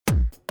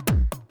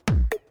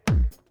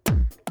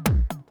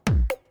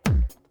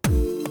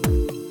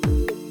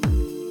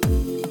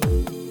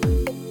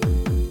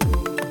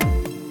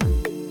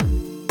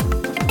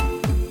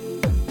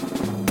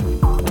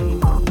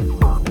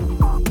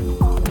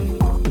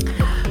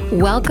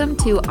Welcome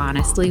to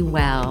Honestly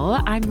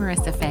Well. I'm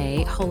Marissa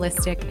Fay,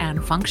 holistic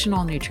and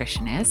functional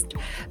nutritionist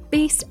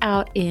based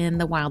out in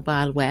the Wild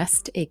Wild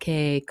West,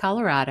 aka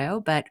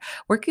Colorado, but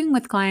working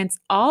with clients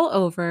all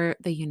over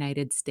the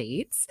United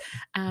States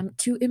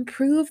to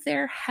improve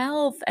their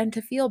health and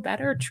to feel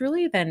better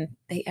truly than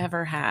they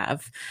ever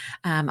have.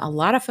 A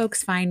lot of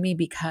folks find me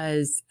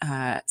because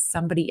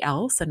somebody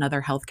else,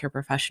 another healthcare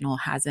professional,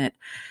 hasn't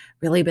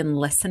really been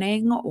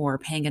listening or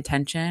paying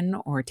attention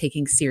or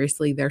taking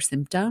seriously their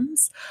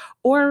symptoms,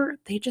 or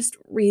they just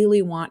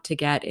really want to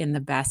get in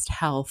the best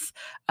health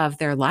of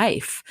their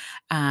life.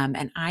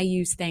 And I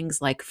use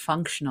things like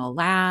functional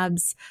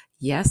labs.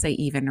 Yes, I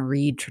even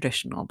read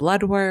traditional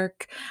blood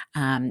work.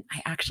 I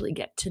actually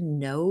get to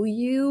know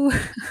you.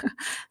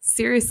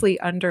 Seriously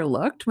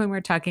underlooked when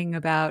we're talking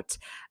about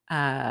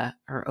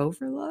or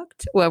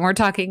overlooked when we're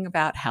talking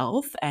about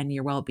health and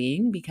your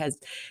well-being, because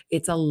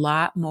it's a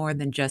lot more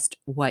than just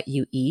what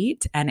you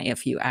eat. And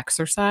if you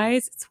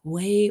exercise, it's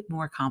way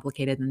more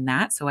complicated than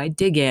that. So I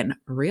dig in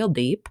real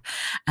deep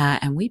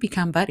and we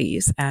become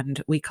buddies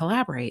and we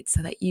collaborate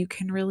so that you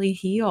can really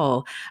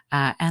heal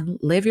and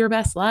live your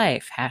best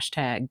life.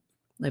 Hashtag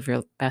live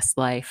your best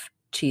life.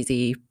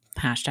 Cheesy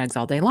hashtags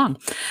all day long.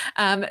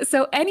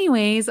 So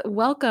anyways,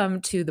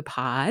 welcome to the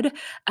pod.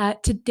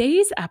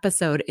 Today's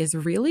episode is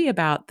really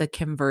about the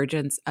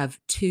convergence of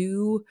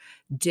two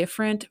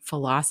different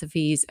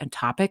philosophies and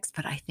topics,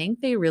 but I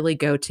think they really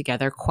go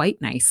together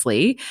quite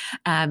nicely.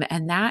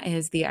 And that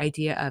is the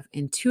idea of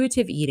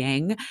intuitive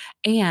eating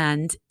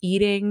and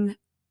eating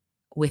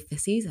with the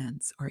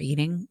seasons or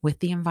eating with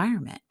the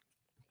environment.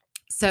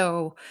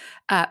 So,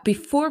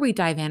 before we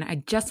dive in,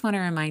 I just want to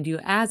remind you,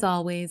 as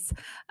always,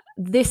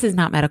 this is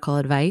not medical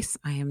advice.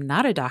 I am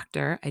not a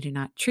doctor. I do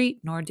not treat,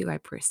 nor do I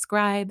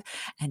prescribe.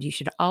 And you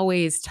should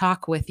always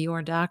talk with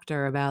your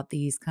doctor about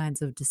these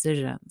kinds of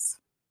decisions.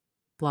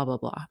 Blah, blah,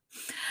 blah.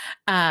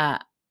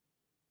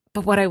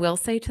 But what I will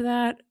say to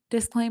that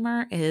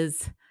disclaimer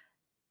is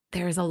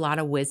there's a lot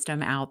of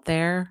wisdom out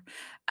there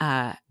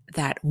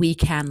that we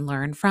can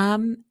learn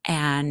from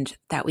and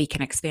that we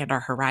can expand our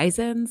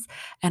horizons.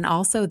 And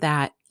also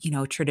that,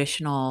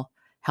 traditional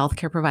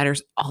healthcare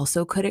providers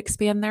also could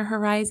expand their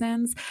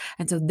horizons.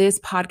 And so this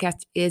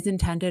podcast is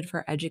intended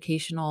for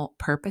educational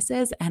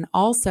purposes. And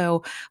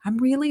also, I'm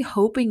really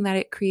hoping that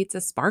it creates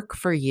a spark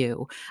for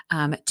you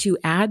to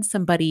add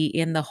somebody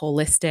in the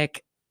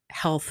holistic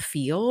health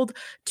field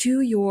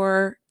to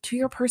your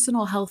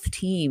personal health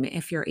team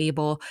if you're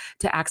able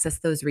to access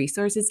those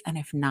resources. And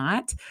if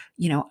not,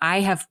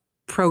 I have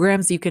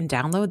programs you can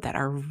download that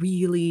are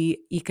really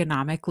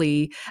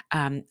economically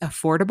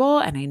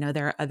affordable. And I know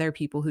there are other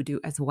people who do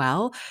as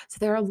well. So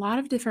there are a lot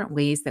of different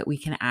ways that we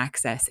can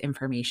access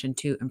information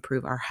to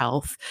improve our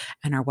health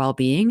and our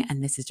well-being.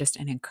 And this is just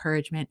an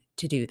encouragement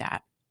to do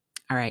that.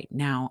 All right,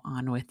 now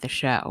on with the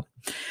show.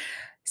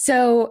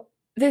 So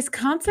this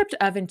concept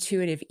of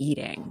intuitive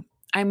eating,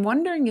 I'm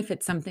wondering if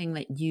it's something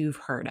that you've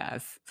heard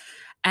of.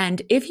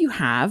 And if you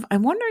have,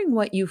 I'm wondering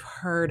what you've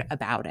heard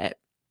about it.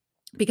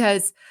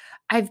 Because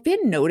I've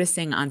been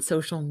noticing on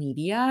social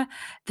media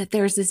that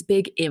there's this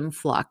big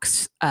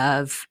influx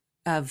of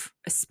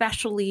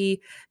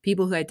especially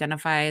people who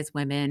identify as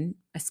women,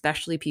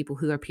 especially people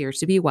who appear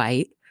to be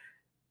white,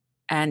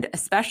 and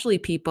especially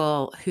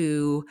people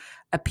who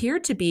appear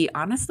to be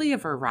honestly a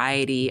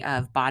variety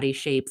of body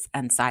shapes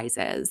and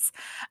sizes.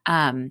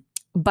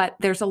 But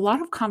there's a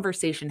lot of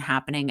conversation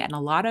happening and a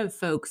lot of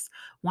folks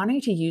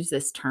wanting to use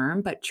this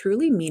term, but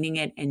truly meaning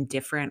it in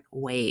different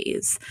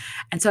ways.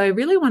 And so I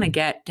really want to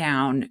get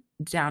down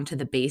to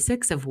the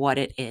basics of what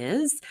it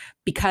is,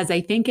 because I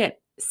think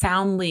it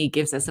soundly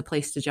gives us a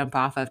place to jump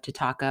off of to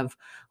talk of,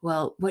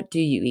 well, what do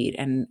you eat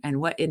and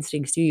what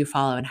instincts do you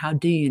follow and how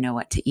do you know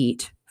what to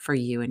eat for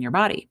you and your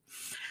body?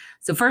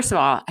 So first of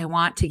all, I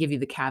want to give you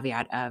the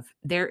caveat of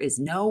there is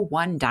no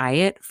one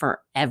diet for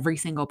every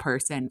single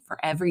person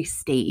for every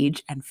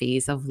stage and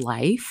phase of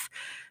life.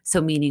 So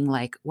meaning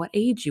like what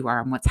age you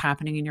are and what's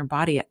happening in your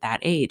body at that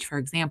age. For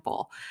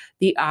example,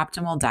 the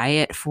optimal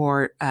diet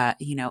for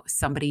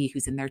somebody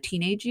who's in their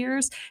teenage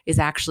years is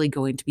actually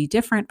going to be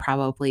different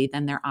probably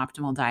than their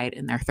optimal diet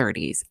in their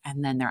 30s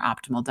and then their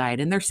optimal diet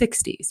in their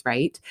 60s,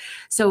 right?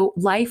 So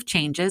life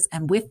changes,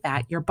 and with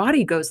that, your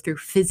body goes through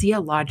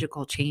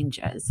physiological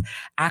changes,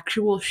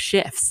 actual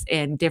shifts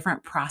in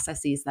different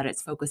processes that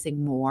it's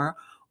focusing more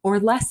or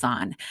less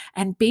on.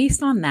 And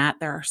based on that,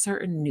 there are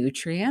certain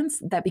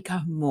nutrients that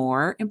become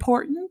more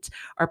important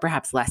or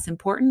perhaps less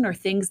important, or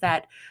things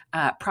that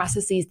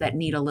processes that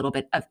need a little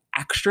bit of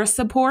extra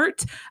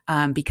support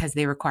because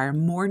they require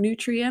more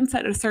nutrients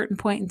at a certain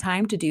point in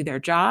time to do their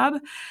job.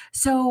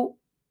 So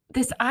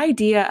this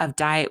idea of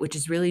diet, which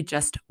is really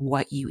just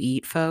what you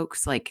eat,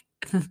 folks, like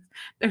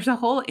there's a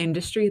whole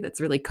industry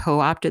that's really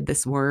co-opted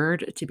this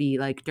word to be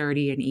like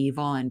dirty and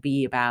evil and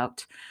be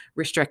about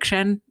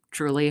restriction,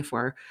 truly, if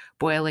we're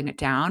boiling it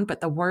down.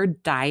 But the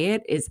word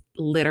diet is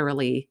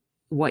literally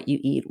what you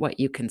eat, what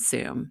you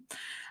consume.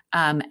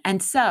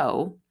 And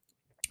so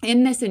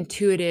in this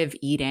intuitive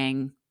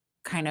eating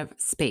kind of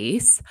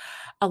space,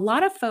 a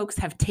lot of folks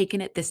have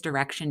taken it this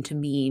direction to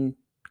mean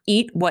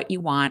eat what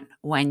you want,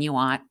 when you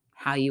want,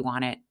 how you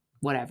want it,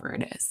 whatever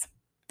it is.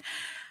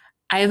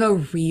 I have a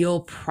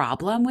real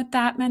problem with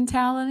that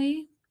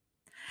mentality.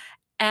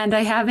 And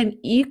I have an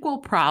equal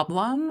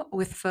problem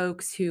with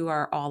folks who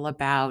are all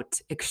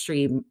about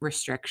extreme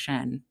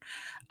restriction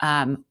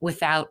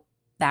without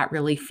that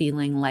really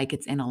feeling like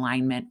it's in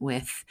alignment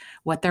with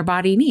what their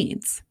body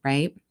needs,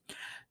 right?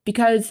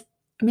 Because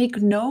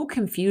make no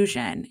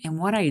confusion in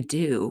what I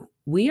do,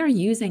 we are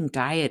using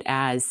diet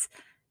as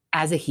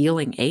a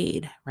healing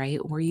aid,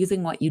 right? We're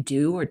using what you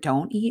do or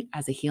don't eat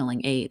as a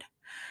healing aid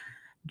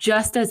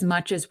just as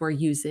much as we're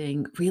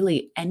using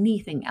really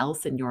anything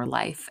else in your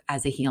life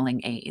as a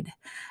healing aid.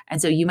 And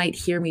so you might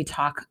hear me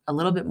talk a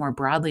little bit more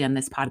broadly on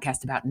this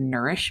podcast about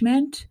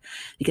nourishment,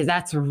 because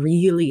that's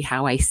really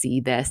how I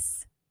see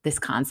this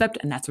concept.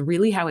 And that's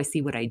really how I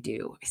see what I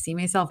do. I see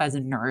myself as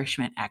a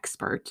nourishment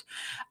expert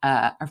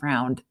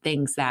around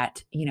things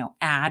that,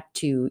 add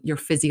to your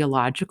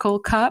physiological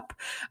cup,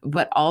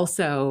 but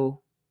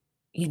also,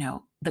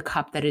 the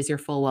cup that is your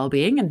full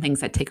well-being, and things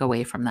that take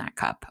away from that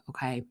cup.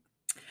 Okay.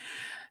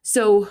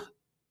 So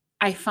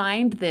I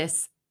find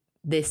this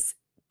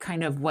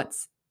kind of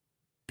what's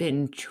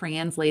been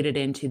translated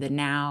into the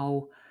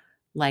now,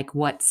 like,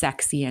 what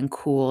sexy and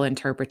cool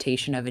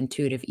interpretation of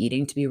intuitive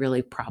eating to be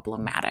really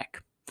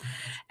problematic.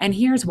 And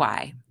here's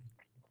why.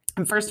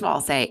 And first of all,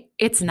 I'll say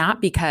it's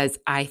not because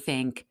I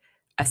think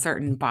a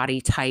certain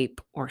body type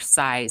or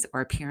size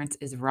or appearance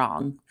is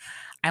wrong.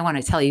 I want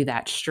to tell you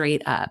that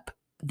straight up.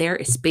 There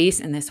is space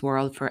in this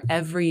world for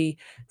every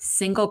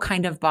single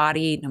kind of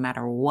body, no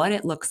matter what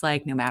it looks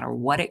like, no matter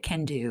what it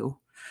can do,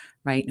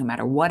 right? No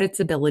matter what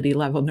its ability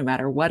level, no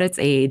matter what its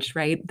age,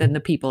 right? Then the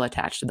people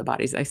attached to the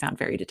bodies. I sound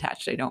very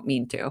detached. I don't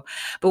mean to.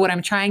 But what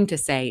I'm trying to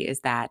say is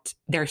that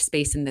there's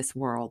space in this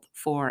world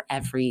for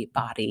every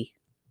body,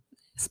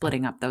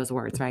 splitting up those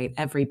words, right?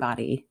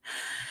 Everybody.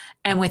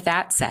 And with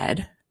that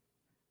said,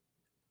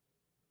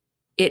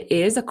 it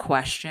is a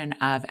question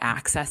of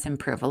access and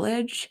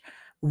privilege,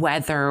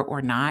 whether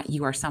or not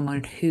you are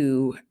someone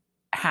who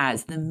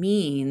has the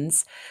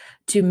means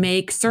to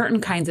make certain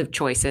kinds of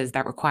choices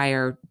that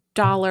require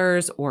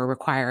dollars or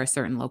require a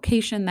certain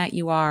location that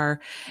you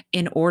are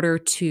in order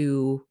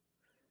to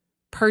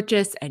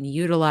purchase and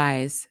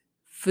utilize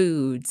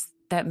foods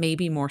that may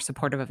be more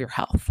supportive of your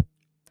health.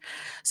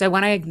 So I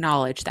want to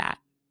acknowledge that.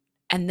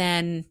 And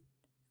then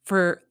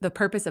for the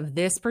purpose of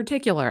this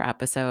particular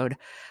episode,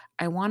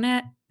 I want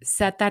to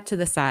set that to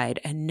the side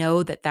and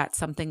know that that's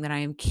something that I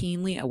am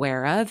keenly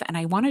aware of. And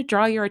I want to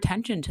draw your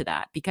attention to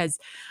that, because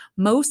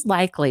most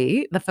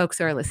likely the folks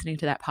who are listening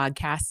to that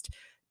podcast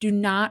do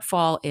not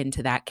fall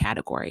into that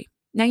category.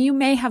 Now, you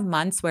may have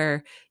months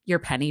where you're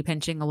penny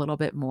pinching a little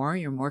bit more,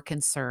 you're more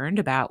concerned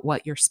about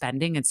what you're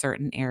spending in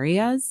certain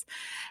areas.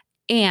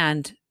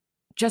 And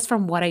just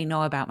from what I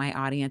know about my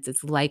audience,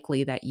 it's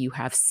likely that you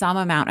have some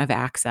amount of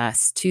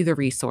access to the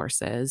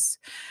resources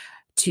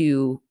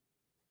to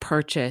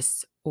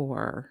purchase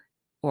or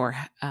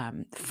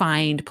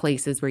find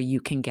places where you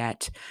can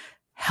get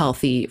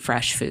healthy,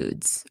 fresh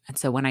foods. And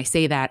so when I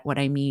say that, what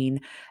I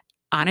mean,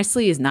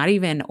 honestly, is not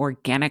even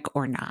organic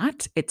or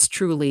not. It's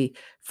truly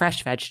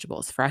fresh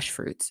vegetables, fresh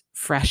fruits,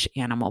 fresh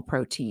animal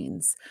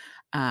proteins,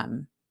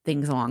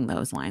 things along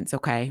those lines.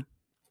 Okay.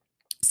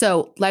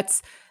 So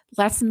let's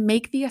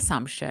make the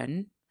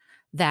assumption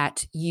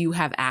that you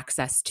have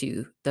access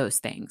to those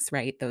things,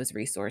 right? Those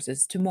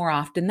resources, to more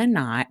often than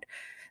not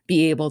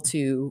be able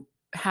to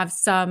have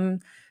some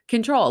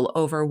control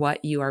over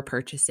what you are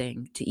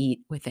purchasing to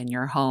eat within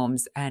your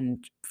homes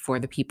and for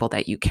the people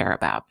that you care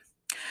about.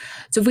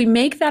 So if we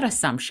make that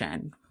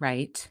assumption,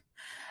 right,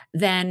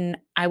 then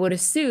I would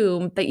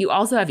assume that you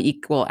also have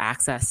equal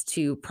access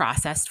to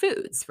processed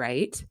foods,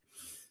 right?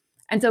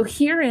 And so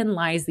herein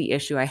lies the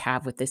issue I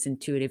have with this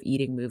intuitive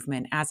eating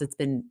movement as it's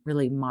been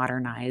really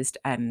modernized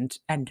and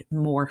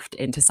morphed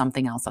into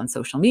something else on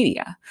social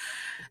media.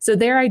 So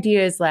their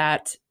idea is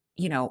that,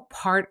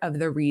 part of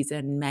the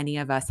reason many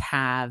of us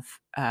have,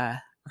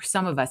 or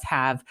some of us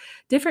have,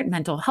 different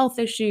mental health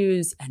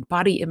issues and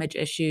body image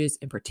issues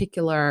in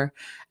particular,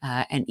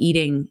 and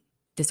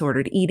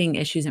disordered eating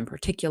issues in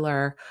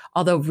particular,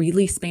 although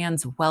really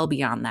spans well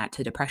beyond that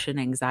to depression,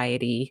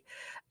 anxiety,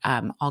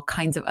 all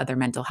kinds of other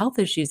mental health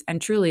issues,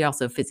 and truly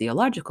also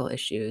physiological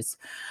issues.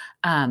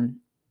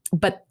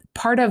 But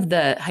part of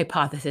the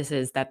hypothesis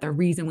is that the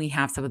reason we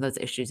have some of those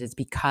issues is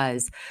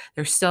because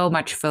there's so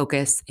much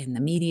focus in the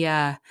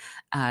media,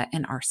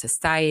 in our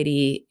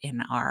society,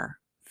 in our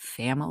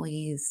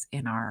families,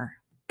 in our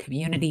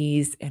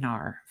communities, in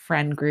our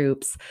friend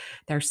groups.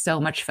 There's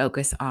so much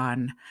focus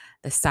on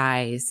the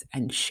size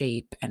and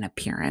shape and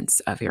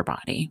appearance of your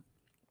body.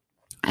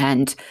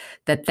 And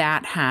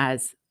that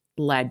has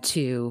led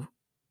to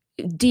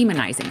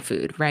demonizing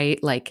food,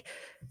 right? Like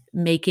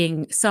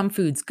making some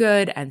foods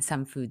good and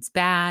some foods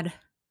bad,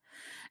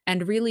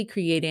 and really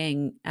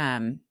creating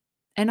an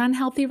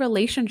unhealthy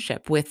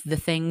relationship with the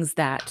things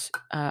that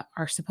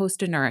are supposed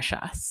to nourish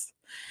us.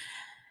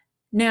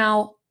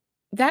 Now,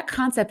 that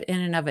concept in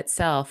and of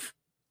itself,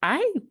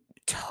 I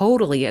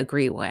totally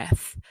agree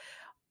with.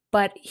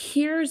 But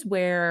here's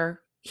where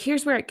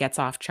it gets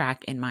off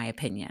track in my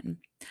opinion.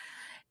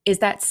 Is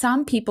that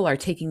some people are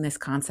taking this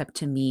concept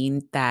to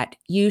mean that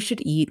you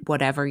should eat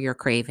whatever you're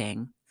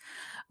craving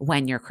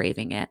when you're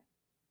craving it,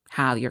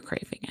 how you're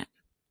craving it.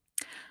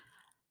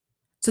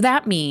 So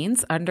that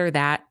means under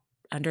that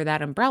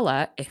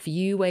umbrella, if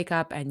you wake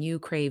up and you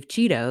crave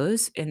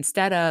Cheetos,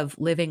 instead of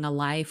living a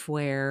life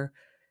where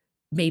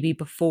maybe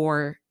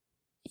before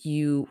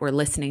you were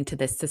listening to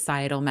this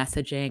societal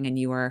messaging and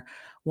you were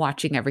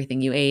watching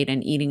everything you ate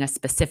and eating a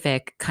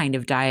specific kind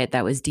of diet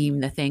that was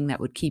deemed the thing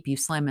that would keep you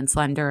slim and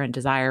slender and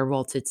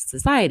desirable to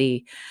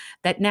society,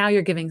 that now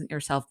you're giving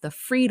yourself the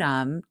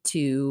freedom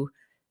to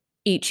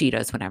eat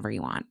Cheetos whenever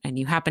you want. And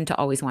you happen to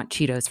always want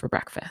Cheetos for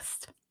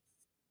breakfast.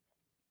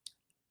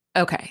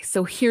 Okay,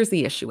 so here's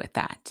the issue with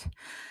that.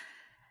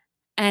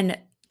 And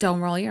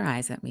don't roll your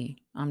eyes at me.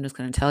 I'm just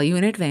going to tell you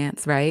in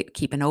advance, right?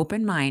 Keep an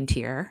open mind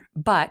here.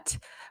 But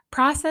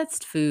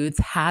processed foods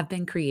have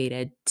been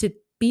created to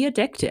be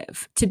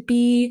addictive, to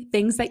be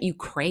things that you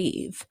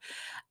crave,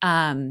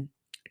 um,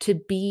 to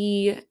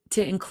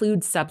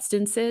include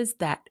substances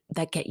that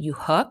get you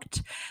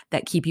hooked,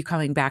 that keep you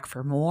coming back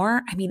for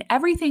more. I mean,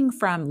 everything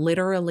from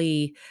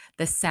literally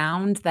the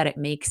sound that it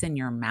makes in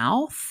your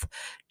mouth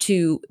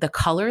to the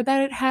color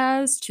that it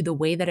has, to the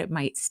way that it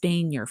might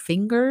stain your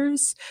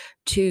fingers,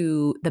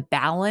 to the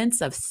balance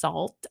of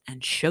salt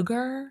and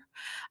sugar,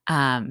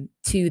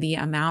 to the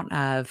amount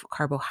of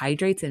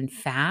carbohydrates and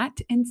fat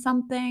in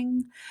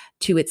something,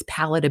 to its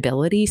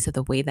palatability, so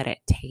the way that it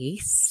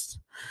tastes.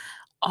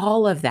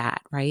 All of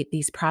that, right?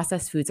 These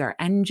processed foods are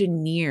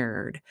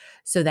engineered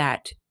so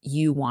that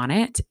you want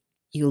it,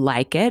 you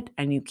like it,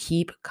 and you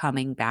keep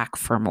coming back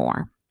for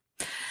more.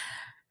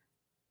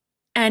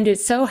 And it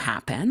so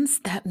happens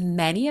that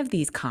many of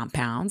these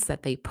compounds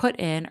that they put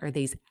in or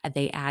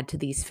they add to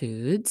these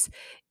foods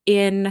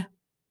in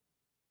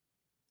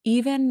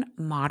even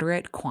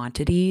moderate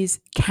quantities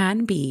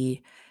can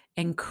be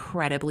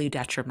incredibly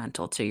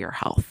detrimental to your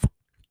health.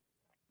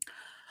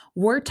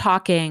 We're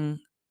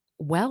talking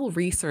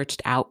well-researched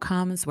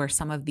outcomes where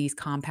some of these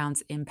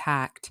compounds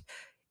impact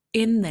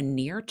in the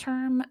near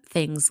term,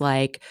 things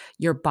like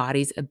your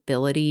body's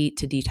ability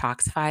to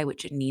detoxify,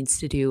 which it needs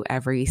to do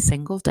every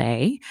single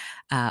day.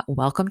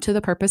 Welcome to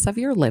the purpose of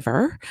your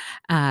liver,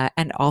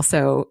 and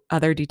also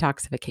other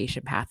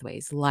detoxification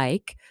pathways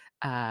like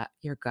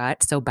your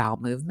gut. So, bowel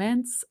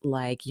movements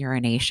like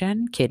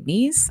urination,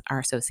 kidneys are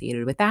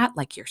associated with that,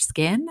 like your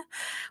skin.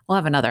 We'll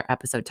have another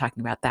episode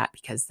talking about that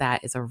because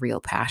that is a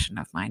real passion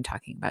of mine,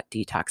 talking about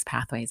detox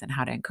pathways and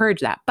how to encourage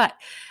that. But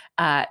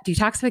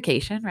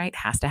detoxification, right,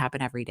 has to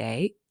happen every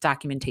day.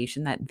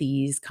 Documentation that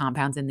these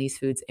compounds in these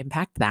foods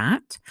impact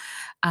that.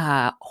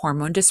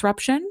 Hormone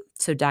disruption.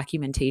 So,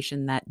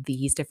 documentation that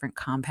these different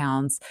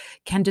compounds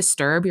can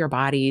disturb your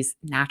body's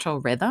natural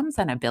rhythms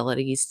and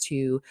abilities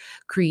to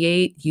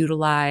create,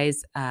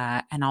 utilize,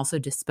 and also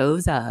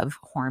dispose of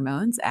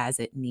hormones as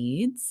it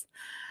needs.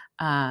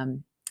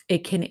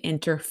 It can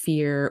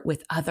interfere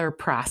with other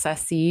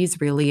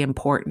processes really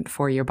important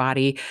for your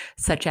body,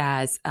 such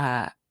as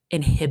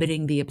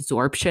inhibiting the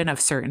absorption of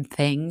certain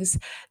things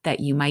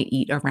that you might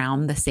eat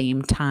around the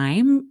same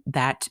time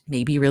that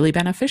may be really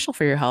beneficial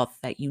for your health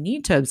that you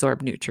need to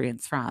absorb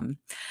nutrients from.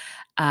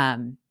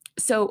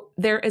 So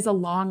there is a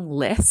long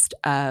list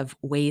of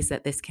ways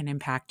that this can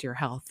impact your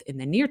health in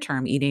the near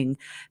term, eating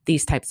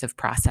these types of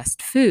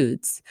processed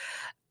foods.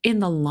 In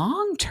the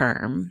long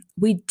term,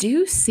 we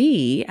do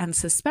see and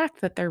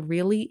suspect that there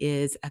really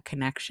is a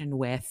connection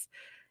with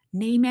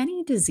name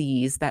any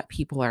disease that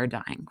people are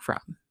dying from.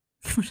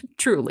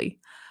 Truly,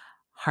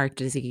 heart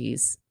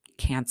disease,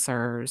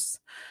 cancers.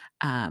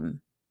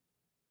 Um,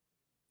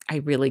 I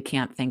really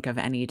can't think of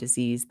any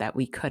disease that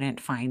we couldn't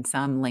find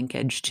some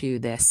linkage to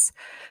this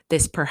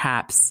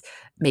perhaps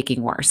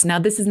making worse. Now,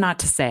 this is not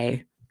to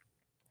say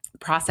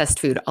processed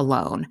food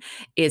alone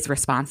is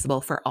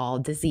responsible for all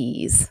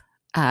disease,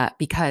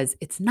 because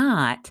it's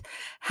not.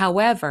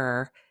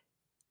 However,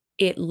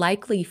 it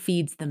likely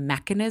feeds the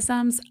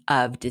mechanisms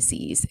of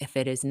disease if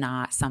it is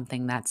not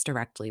something that's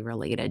directly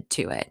related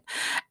to it.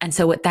 And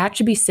so, what that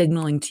should be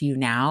signaling to you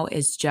now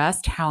is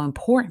just how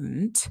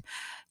important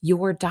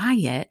your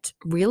diet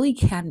really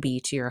can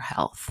be to your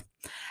health.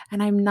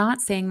 And I'm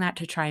not saying that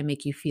to try and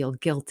make you feel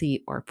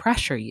guilty or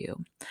pressure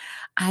you.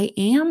 I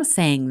am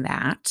saying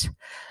that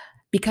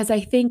because I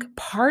think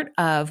part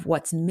of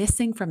what's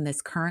missing from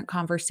this current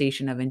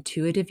conversation of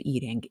intuitive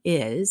eating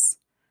is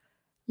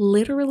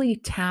literally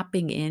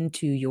tapping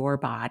into your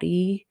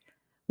body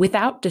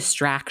without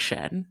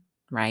distraction,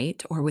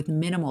 right? Or with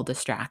minimal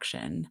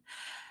distraction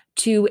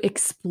to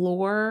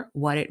explore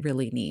what it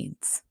really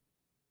needs.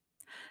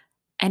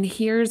 And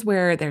here's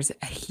where there's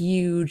a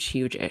huge,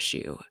 huge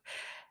issue.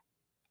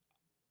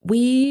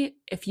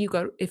 If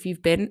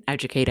you've been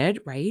educated,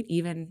 right,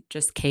 even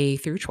just K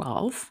through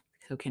 12,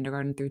 so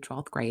kindergarten through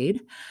 12th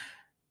grade,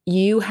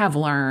 you have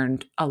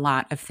learned a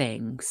lot of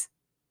things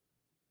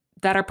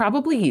that are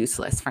probably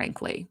useless,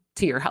 frankly,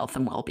 to your health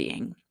and well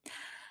being.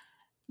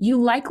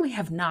 you likely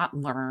have not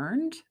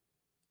learned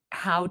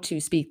how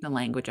to speak the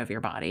language of your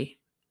body.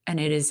 And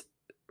it is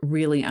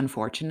really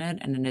unfortunate.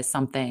 And it is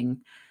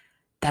something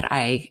that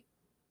I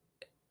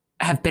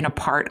have been a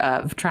part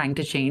of trying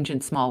to change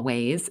in small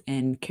ways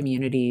in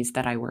communities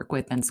that I work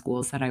with and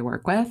schools that I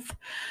work with,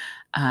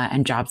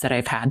 and jobs that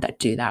I've had that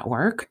do that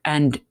work.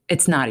 And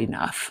it's not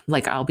enough.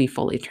 Like, I'll be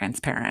fully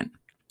transparent.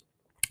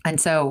 And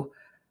so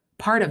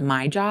part of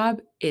my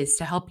job is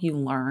to help you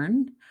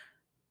learn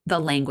the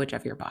language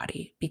of your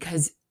body,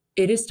 because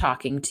it is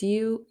talking to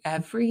you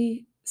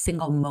every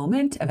single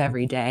moment of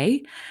every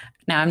day.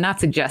 Now, I'm not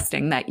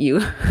suggesting that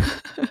you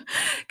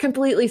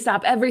completely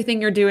stop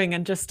everything you're doing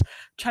and just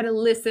try to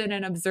listen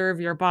and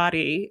observe your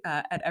body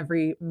at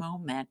every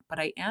moment, but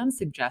I am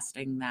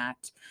suggesting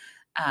that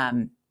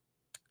um,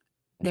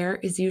 there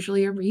is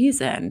usually a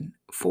reason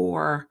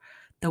for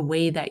the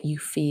way that you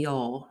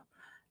feel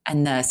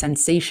and the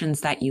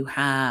sensations that you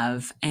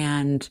have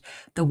and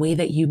the way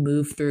that you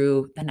move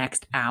through the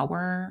next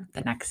hour,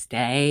 the next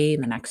day,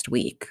 the next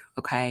week.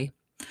 Okay.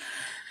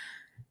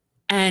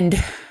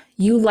 And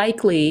you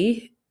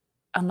likely,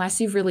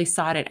 unless you've really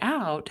sought it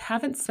out,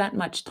 haven't spent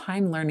much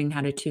time learning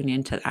how to tune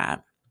into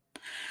that.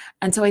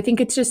 And so I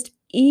think it's just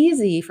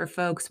easy for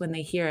folks when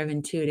they hear of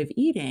intuitive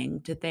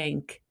eating to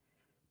think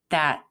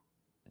that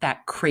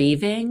that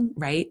craving,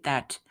 right?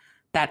 That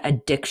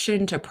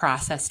addiction to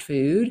processed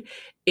food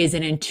is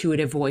an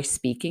intuitive voice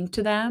speaking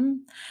to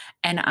them.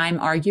 And I'm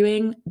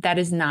arguing that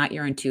is not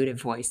your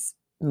intuitive voice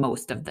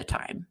most of the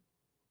time.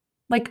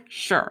 Like,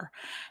 sure,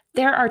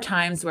 there are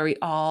times where we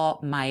all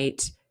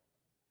might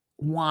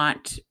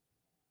want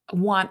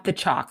the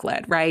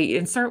chocolate, right?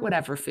 Insert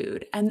whatever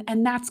food.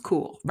 And that's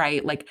cool,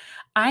 right? Like,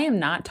 I am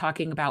not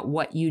talking about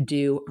what you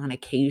do on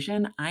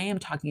occasion. I am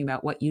talking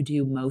about what you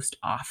do most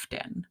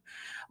often.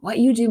 What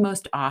you do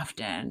most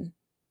often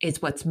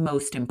is what's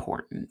most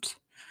important.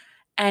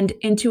 And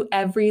into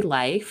every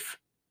life,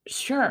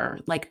 sure,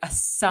 like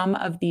some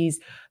of these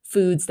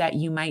foods that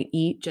you might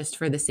eat just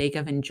for the sake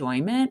of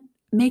enjoyment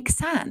makes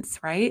sense,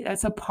 right?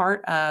 That's a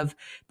part of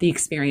the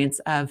experience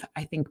of,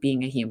 I think,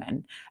 being a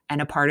human,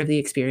 and a part of the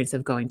experience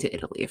of going to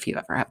Italy if you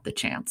ever have the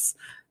chance.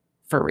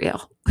 For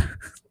real.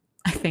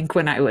 I think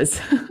when I was,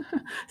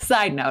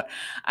 side note,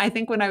 I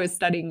think when I was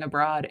studying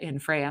abroad in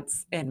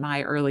France in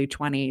my early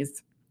 20s,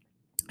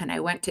 and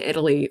I went to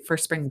Italy for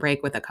spring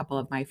break with a couple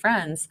of my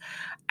friends,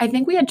 I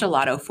think we had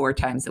gelato 4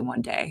 times in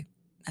one day.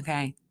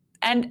 Okay.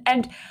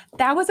 And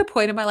that was a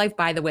point in my life,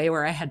 by the way,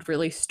 where I had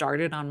really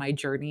started on my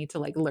journey to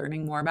like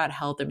learning more about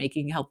health and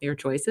making healthier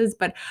choices.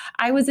 But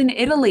I was in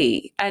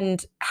Italy,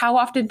 and how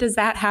often does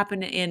that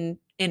happen in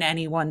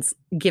anyone's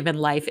given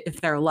life if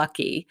they're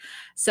lucky?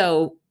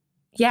 So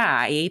yeah,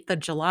 I ate the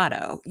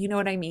gelato. You know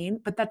what I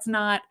mean? But that's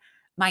not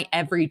my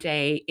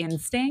everyday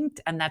instinct,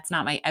 and that's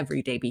not my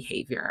everyday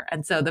behavior.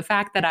 And so the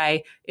fact that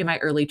I, in my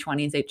early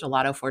 20s, ate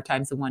gelato 4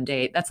 times in one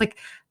day, that's like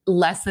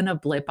less than a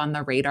blip on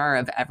the radar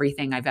of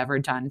everything I've ever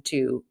done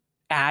to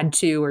add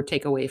to or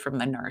take away from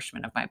the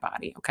nourishment of my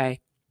body.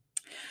 Okay.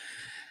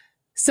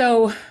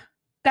 So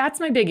that's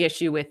my big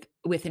issue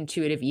with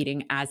intuitive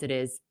eating as it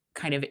is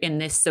kind of in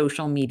this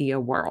social media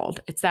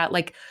world. It's that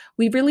like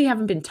we really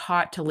haven't been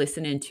taught to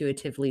listen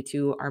intuitively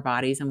to our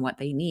bodies and what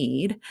they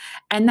need,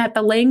 and that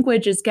the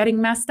language is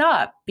getting messed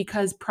up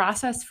because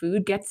processed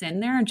food gets in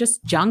there and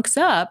just junks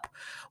up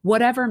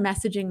whatever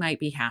messaging might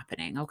be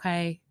happening.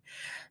 Okay.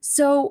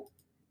 So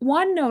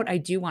one note I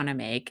do want to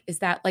make is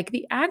that like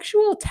the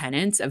actual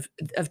tenets of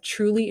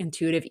truly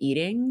intuitive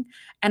eating,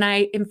 and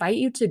I invite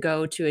you to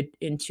go to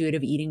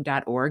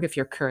intuitiveeating.org if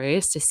you're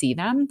curious to see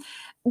them.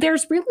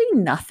 There's really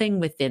nothing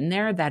within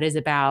there that is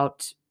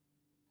about,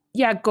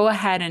 yeah, go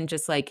ahead and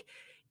just like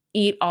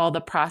eat all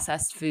the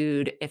processed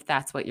food if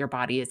that's what your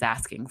body is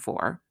asking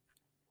for.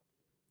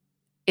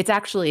 It's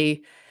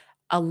actually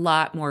a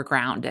lot more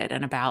grounded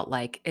and about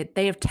like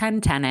they have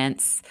 10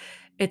 tenets.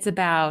 It's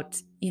about,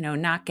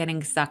 not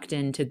getting sucked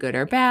into good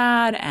or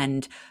bad,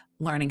 and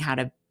learning how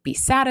to be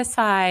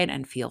satisfied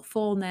and feel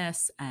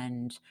fullness,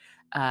 and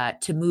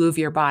to move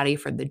your body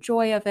for the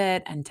joy of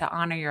it, and to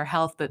honor your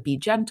health but be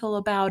gentle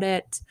about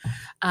it.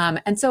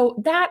 And so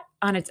that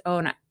on its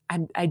own,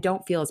 I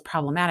don't feel is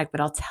problematic,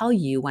 but I'll tell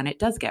you when it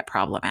does get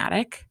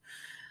problematic.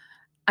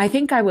 I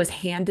think I was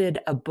handed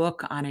a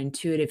book on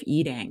intuitive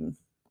eating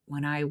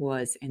when I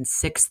was in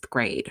 6th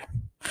grade.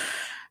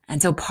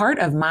 And so part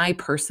of my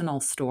personal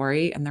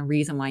story, and the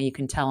reason why you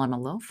can tell I'm a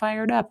little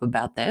fired up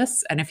about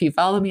this, and if you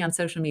follow me on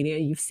social media,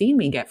 you've seen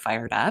me get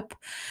fired up,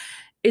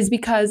 is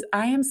because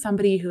I am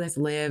somebody who has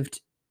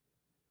lived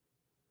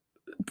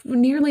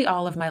nearly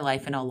all of my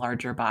life in a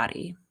larger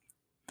body.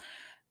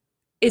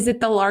 Is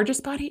it the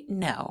largest body?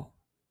 No.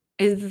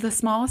 Is it the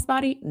smallest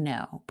body?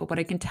 No. But what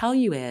I can tell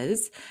you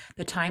is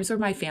the times where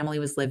my family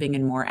was living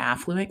in more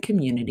affluent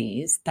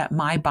communities, that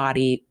my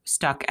body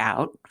stuck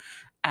out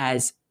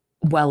as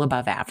well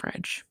above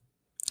average.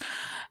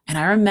 And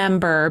I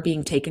remember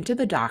being taken to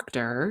the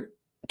doctor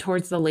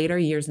towards the later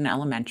years in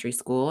elementary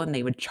school, and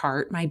they would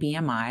chart my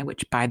BMI,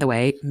 which, by the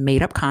way,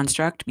 made up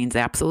construct, means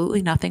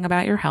absolutely nothing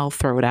about your health.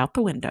 Throw it out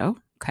the window.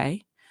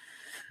 Okay.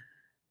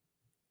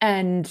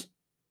 and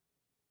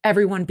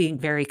everyone being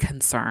very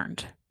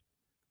concerned.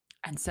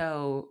 And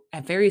so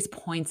at various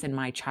points in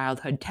my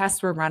childhood,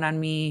 tests were run on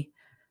me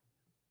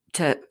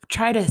to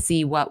try to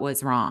see what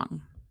was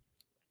wrong.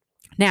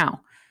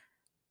 Now,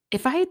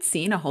 if I had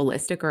seen a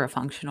holistic or a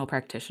functional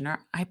practitioner,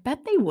 I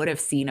bet they would have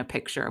seen a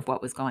picture of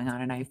what was going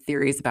on. And I have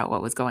theories about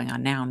what was going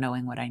on now,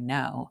 knowing what I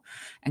know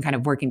and kind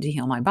of working to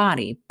heal my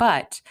body.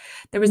 But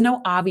there was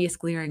no obvious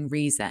glaring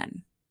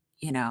reason,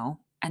 you know?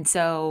 And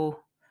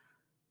so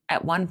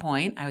at one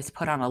point, I was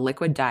put on a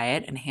liquid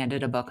diet and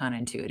handed a book on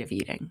intuitive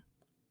eating.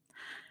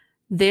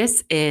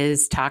 This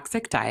is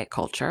toxic diet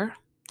culture.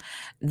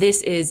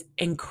 This is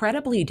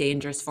incredibly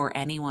dangerous for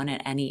anyone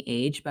at any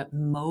age, but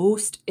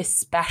most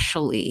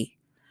especially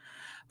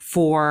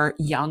for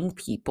young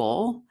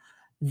people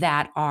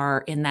that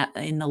are in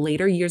the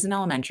later years in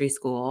elementary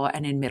school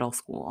and in middle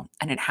school.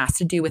 And it has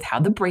to do with how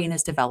the brain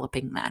is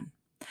developing then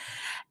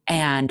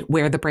and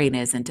where the brain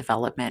is in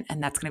development.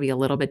 And that's going to be a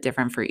little bit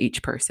different for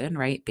each person,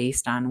 right?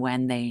 Based on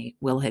when they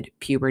will hit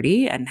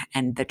puberty and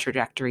the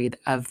trajectory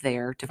of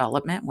their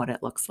development, what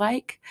it looks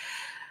like.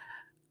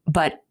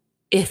 But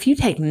if you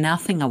take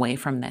nothing away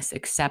from this,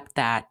 except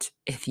that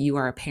if you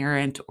are a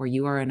parent or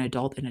you are an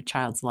adult in a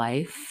child's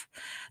life,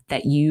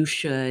 that you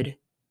should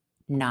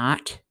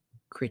not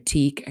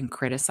critique and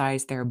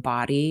criticize their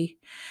body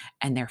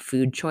and their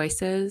food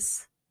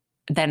choices,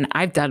 then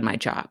I've done my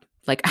job.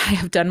 Like, I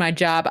have done my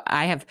job.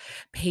 I have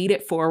paid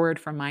it forward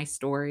from my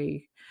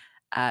story,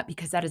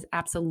 because that is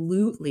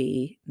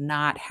absolutely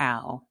not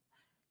how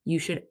you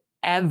should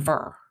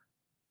ever,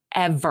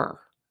 ever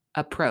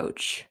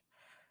approach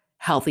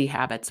healthy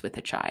habits with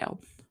a child.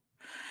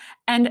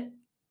 And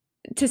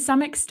to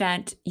some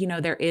extent,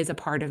 there is a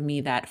part of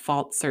me that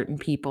faults certain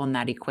people in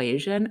that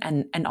equation.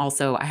 And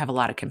also I have a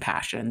lot of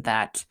compassion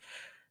that,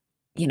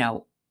 you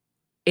know,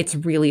 it's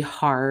really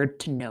hard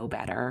to know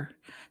better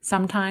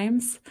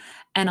sometimes.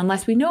 And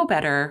unless we know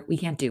better, we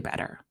can't do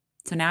better.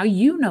 So now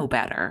you know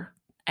better,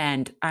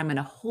 and I'm going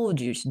to hold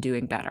you to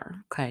doing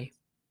better. Okay.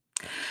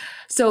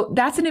 So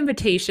that's an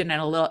invitation and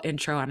a little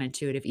intro on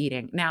intuitive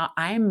eating. Now,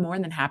 I am more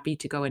than happy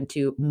to go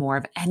into more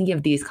of any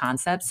of these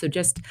concepts. So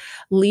just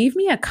leave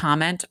me a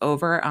comment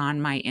over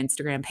on my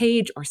Instagram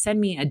page or send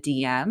me a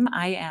DM.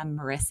 I am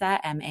Marisa,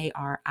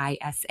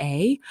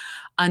 Marisa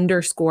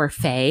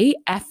 _Faye,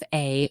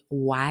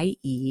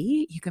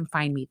 Faye. You can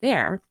find me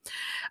there.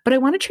 But I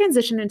want to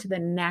transition into the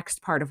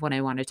next part of what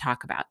I want to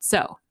talk about.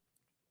 So,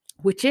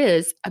 which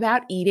is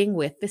about eating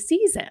with the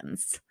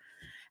seasons.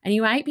 And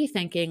you might be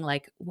thinking,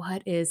 like,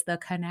 what is the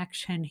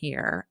connection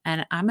here?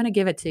 And I'm going to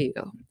give it to you.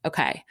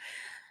 Okay.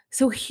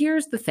 So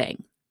here's the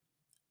thing.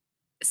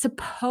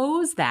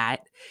 Suppose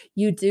that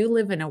you do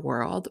live in a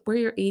world where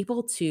you're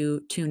able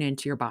to tune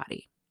into your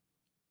body.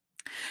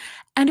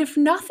 And if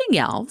nothing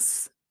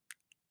else,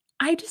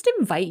 I just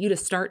invite you to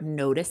start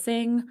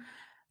noticing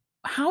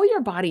how your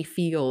body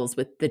feels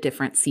with the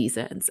different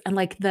seasons and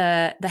like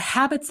the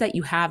habits that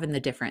you have in the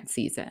different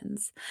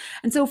seasons.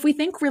 And so if we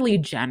think really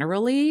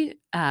generally,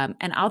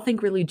 and I'll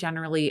think really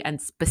generally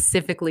and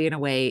specifically in a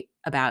way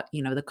about,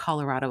 the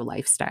Colorado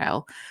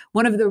lifestyle.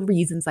 One of the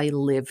reasons I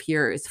live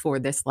here is for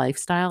this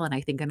lifestyle. And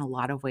I think in a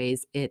lot of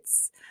ways it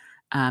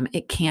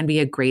can be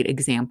a great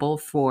example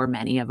for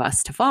many of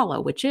us to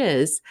follow, which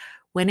is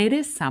when it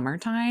is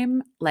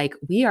summertime, like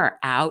we are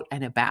out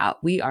and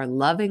about. We are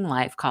loving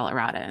life,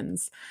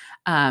 Coloradans.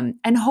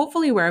 And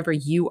hopefully, wherever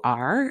you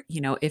are,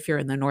 if you're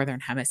in the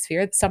Northern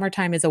Hemisphere,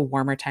 summertime is a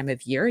warmer time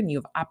of year and you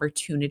have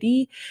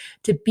opportunity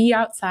to be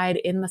outside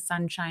in the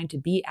sunshine, to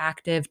be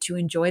active, to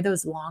enjoy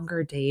those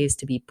longer days,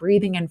 to be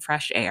breathing in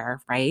fresh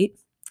air, right?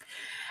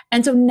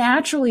 And so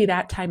naturally,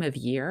 that time of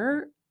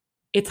year,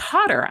 it's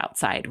hotter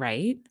outside,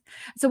 right?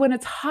 So when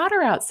it's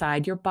hotter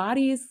outside, your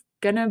body's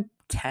going to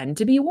tend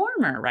to be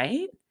warmer,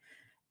 right?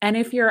 And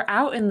if you're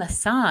out in the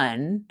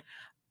sun,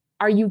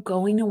 are you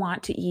going to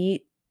want to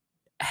eat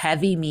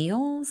heavy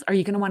meals? Are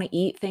you going to want to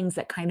eat things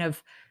that kind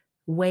of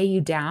weigh you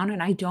down?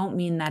 And I don't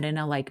mean that in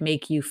a like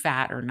make you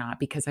fat or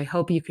not, because I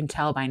hope you can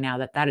tell by now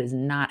that that is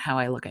not how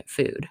I look at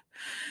food.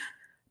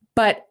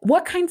 But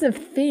what kinds of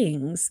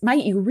things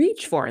might you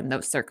reach for in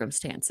those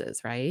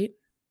circumstances, right?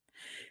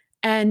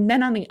 And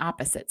then on the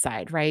opposite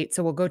side, right?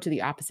 So we'll go to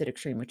the opposite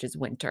extreme, which is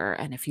winter.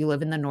 And if you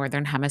live in the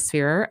Northern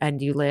Hemisphere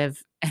and you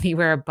live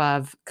anywhere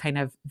above kind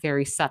of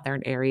very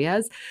southern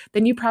areas,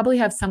 then you probably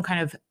have some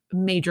kind of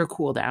major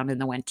cool down in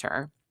the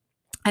winter.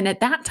 And at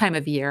that time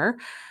of year,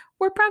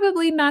 we're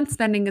probably not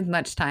spending as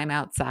much time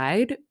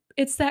outside.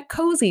 It's that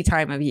cozy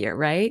time of year,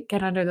 right?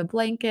 Get under the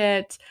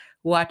blanket,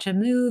 watch a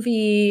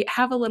movie,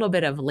 have a little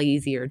bit of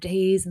lazier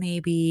days,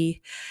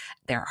 maybe.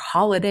 There are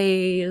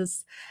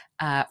holidays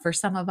for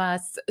some of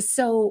us.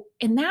 So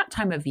in that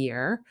time of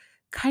year,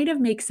 kind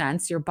of makes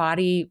sense. Your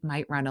body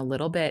might run a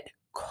little bit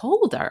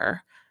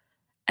colder.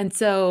 And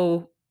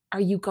so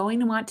are you going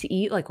to want to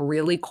eat like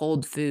really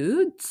cold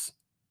foods?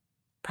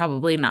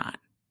 Probably not.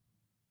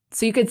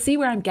 So you could see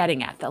where I'm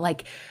getting at that,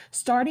 like,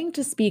 starting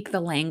to speak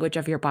the language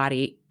of your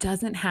body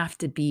doesn't have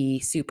to be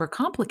super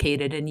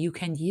complicated, and you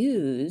can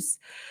use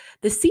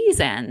the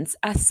seasons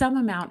as some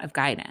amount of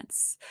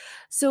guidance.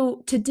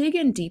 So, to dig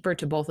in deeper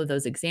to both of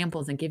those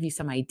examples and give you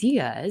some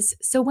ideas,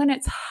 so when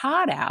it's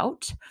hot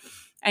out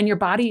and your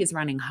body is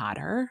running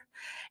hotter,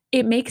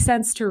 it makes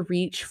sense to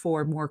reach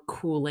for more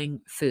cooling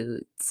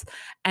foods.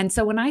 And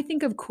so when I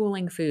think of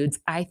cooling foods,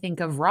 I think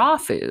of raw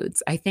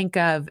foods. I think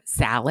of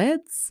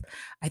salads.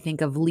 I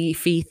think of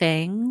leafy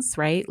things,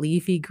 right?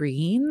 Leafy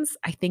greens.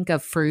 I think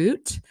of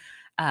fruit.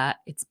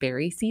 It's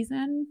berry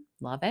season.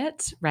 Love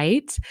it,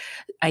 right?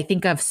 I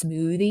think of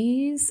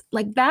smoothies.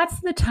 Like that's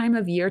the time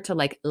of year to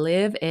like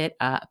live it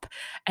up.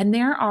 And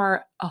there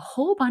are a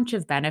whole bunch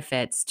of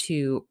benefits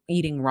to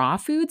eating raw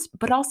foods,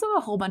 but also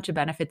a whole bunch of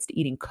benefits to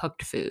eating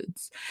cooked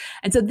foods.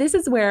 And so this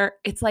is where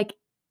it's like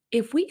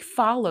if we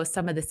follow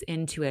some of this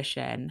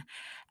intuition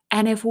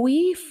and if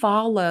we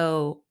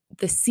follow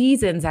the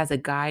seasons as a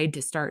guide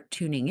to start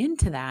tuning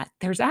into that,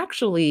 there's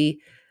actually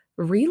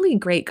really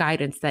great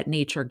guidance that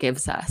nature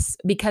gives us.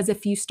 Because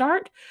if you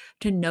start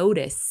to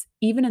notice,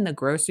 even in the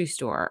grocery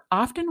store,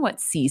 often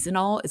what's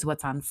seasonal is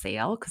what's on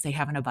sale because they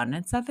have an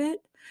abundance of it.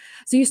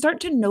 So you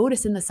start to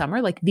notice in the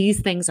summer, like these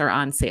things are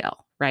on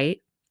sale,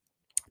 right?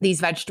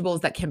 These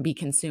vegetables that can be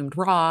consumed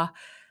raw,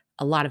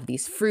 a lot of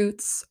these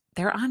fruits,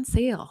 they're on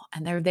sale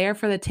and they're there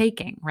for the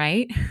taking,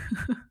 right?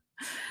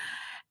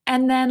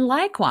 And then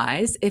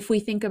likewise, if we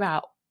think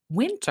about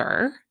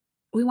winter,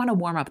 we want to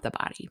warm up the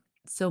body.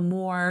 So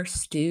more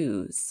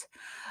stews,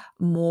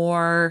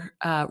 more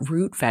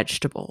root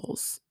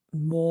vegetables,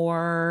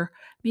 more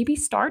maybe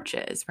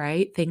starches,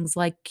 right? Things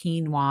like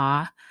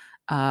quinoa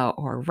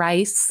or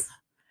rice,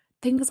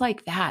 things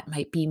like that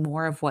might be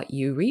more of what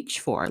you reach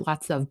for.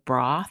 Lots of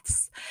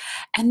broths.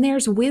 And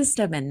there's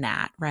wisdom in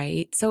that,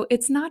 right? So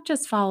it's not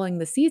just following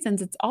the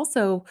seasons, it's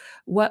also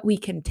what we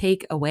can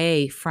take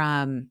away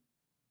from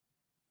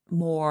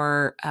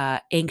more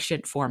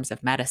ancient forms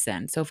of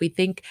medicine. So if we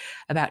think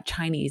about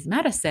Chinese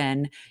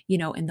medicine,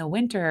 in the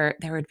winter,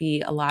 there would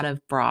be a lot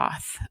of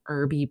broth,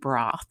 herby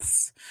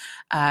broths.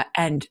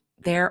 And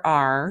there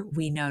are,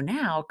 we know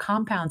now,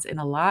 compounds in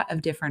a lot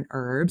of different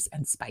herbs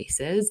and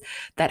spices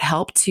that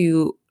help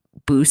to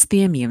boost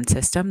the immune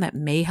system, that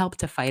may help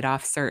to fight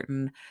off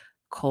certain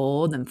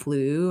cold and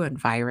flu and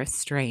virus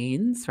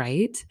strains,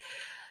 right?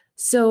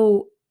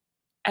 So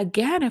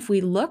again, if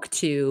we look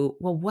to,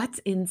 well, what's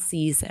in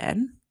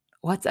season,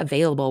 what's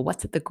available,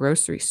 what's at the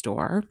grocery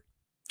store,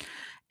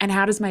 and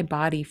how does my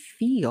body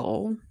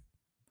feel,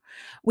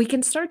 we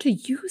can start to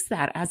use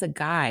that as a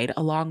guide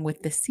along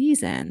with the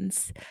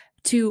seasons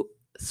to,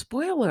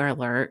 spoiler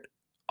alert,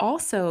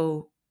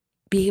 also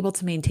be able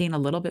to maintain a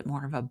little bit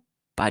more of a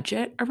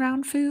budget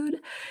around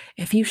food.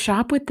 If you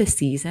shop with the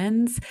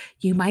seasons,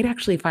 you might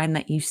actually find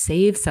that you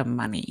save some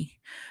money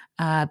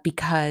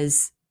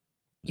because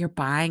you're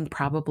buying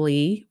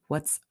probably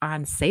what's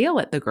on sale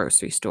at the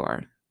grocery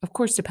store, of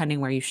course,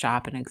 depending where you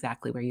shop and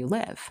exactly where you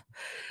live.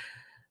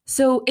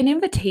 So, an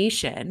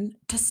invitation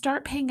to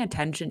start paying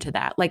attention to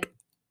that. Like,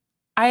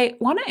 I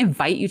want to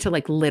invite you to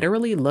like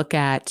literally look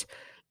at,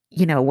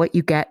 what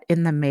you get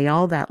in the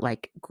mail, that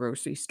like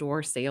grocery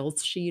store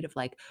sales sheet of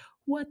like,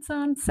 what's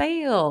on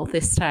sale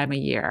this time of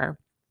year.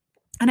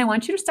 And I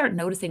want you to start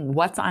noticing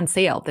what's on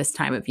sale this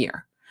time of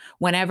year,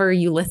 whenever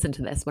you listen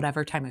to this,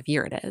 whatever time of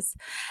year it is.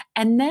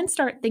 And then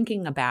start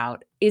thinking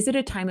about, is it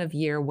a time of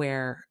year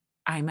where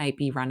I might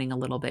be running a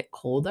little bit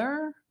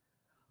colder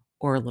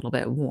or a little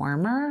bit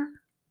warmer?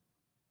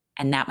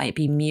 And that might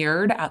be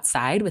mirrored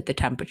outside with the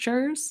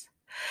temperatures.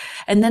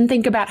 And then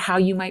think about how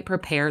you might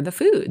prepare the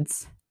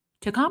foods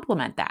to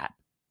complement that.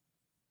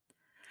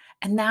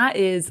 And that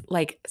is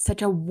like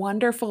such a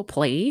wonderful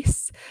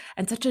place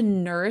and such a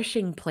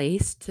nourishing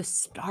place to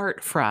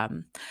start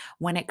from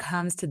when it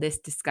comes to this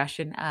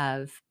discussion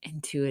of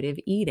intuitive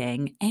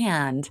eating,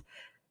 and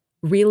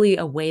really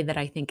a way that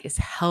I think is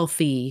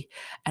healthy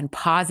and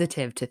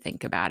positive to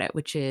think about it,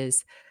 which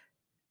is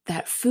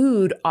that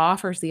food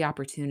offers the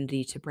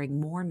opportunity to bring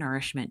more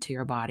nourishment to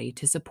your body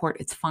to support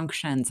its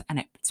functions and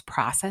its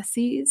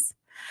processes.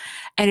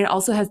 And it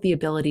also has the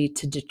ability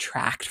to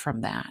detract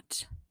from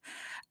that.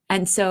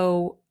 And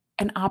so,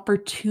 an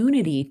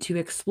opportunity to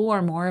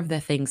explore more of the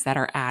things that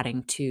are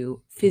adding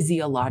to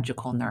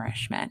physiological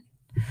nourishment.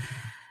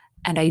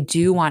 And I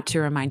do want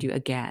to remind you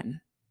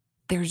again,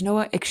 there's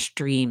no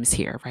extremes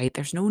here, right?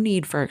 There's no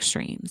need for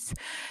extremes.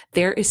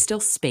 There is still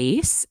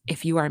space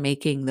if you are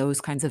making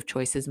those kinds of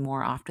choices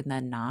more often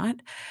than not.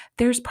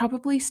 There's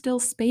probably still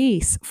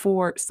space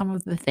for some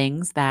of the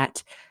things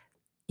that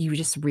you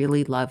just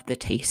really love the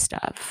taste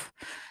of.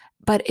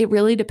 But it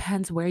really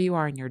depends where you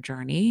are in your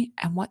journey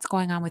and what's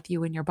going on with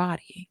you and your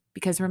body.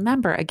 Because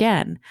remember,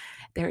 again,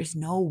 there is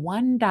no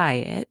one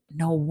diet,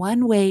 no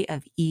one way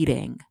of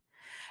eating,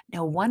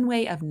 no one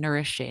way of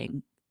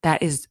nourishing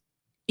that is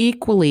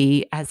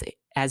equally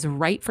as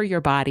right for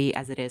your body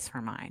as it is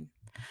for mine,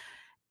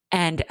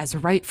 and as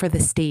right for the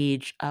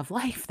stage of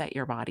life that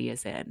your body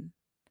is in.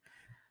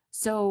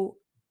 So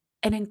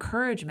an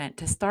encouragement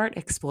to start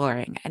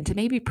exploring and to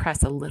maybe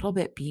press a little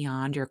bit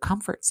beyond your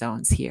comfort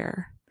zones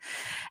here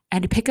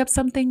and to pick up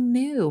something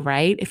new,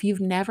 right? If you've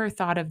never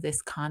thought of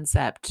this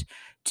concept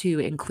to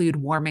include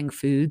warming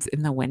foods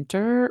in the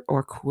winter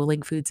or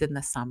cooling foods in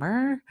the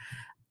summer,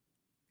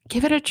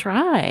 give it a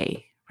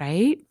try,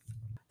 right?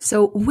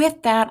 So,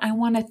 with that, I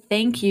want to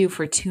thank you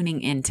for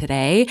tuning in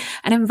today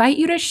and invite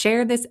you to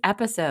share this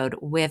episode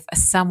with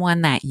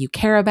someone that you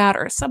care about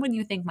or someone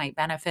you think might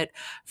benefit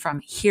from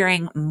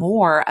hearing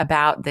more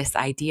about this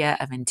idea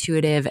of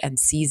intuitive and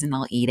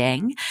seasonal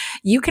eating.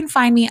 You can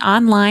find me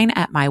online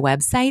at my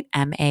website,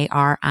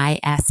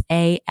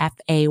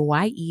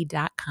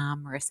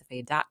 marisafayE.com,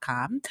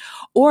 marissafaye.com,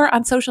 or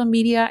on social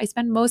media. I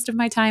spend most of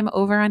my time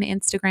over on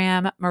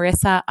Instagram,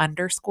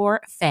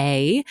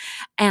 Marissa_Faye.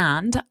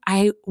 And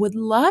I would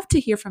love to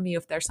hear from you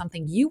if there's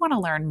something you want to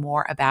learn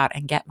more about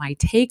and get my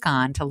take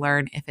on to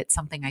learn if it's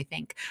something I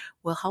think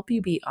will help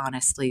you be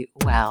honestly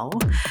well.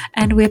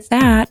 And with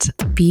that,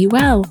 be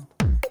well.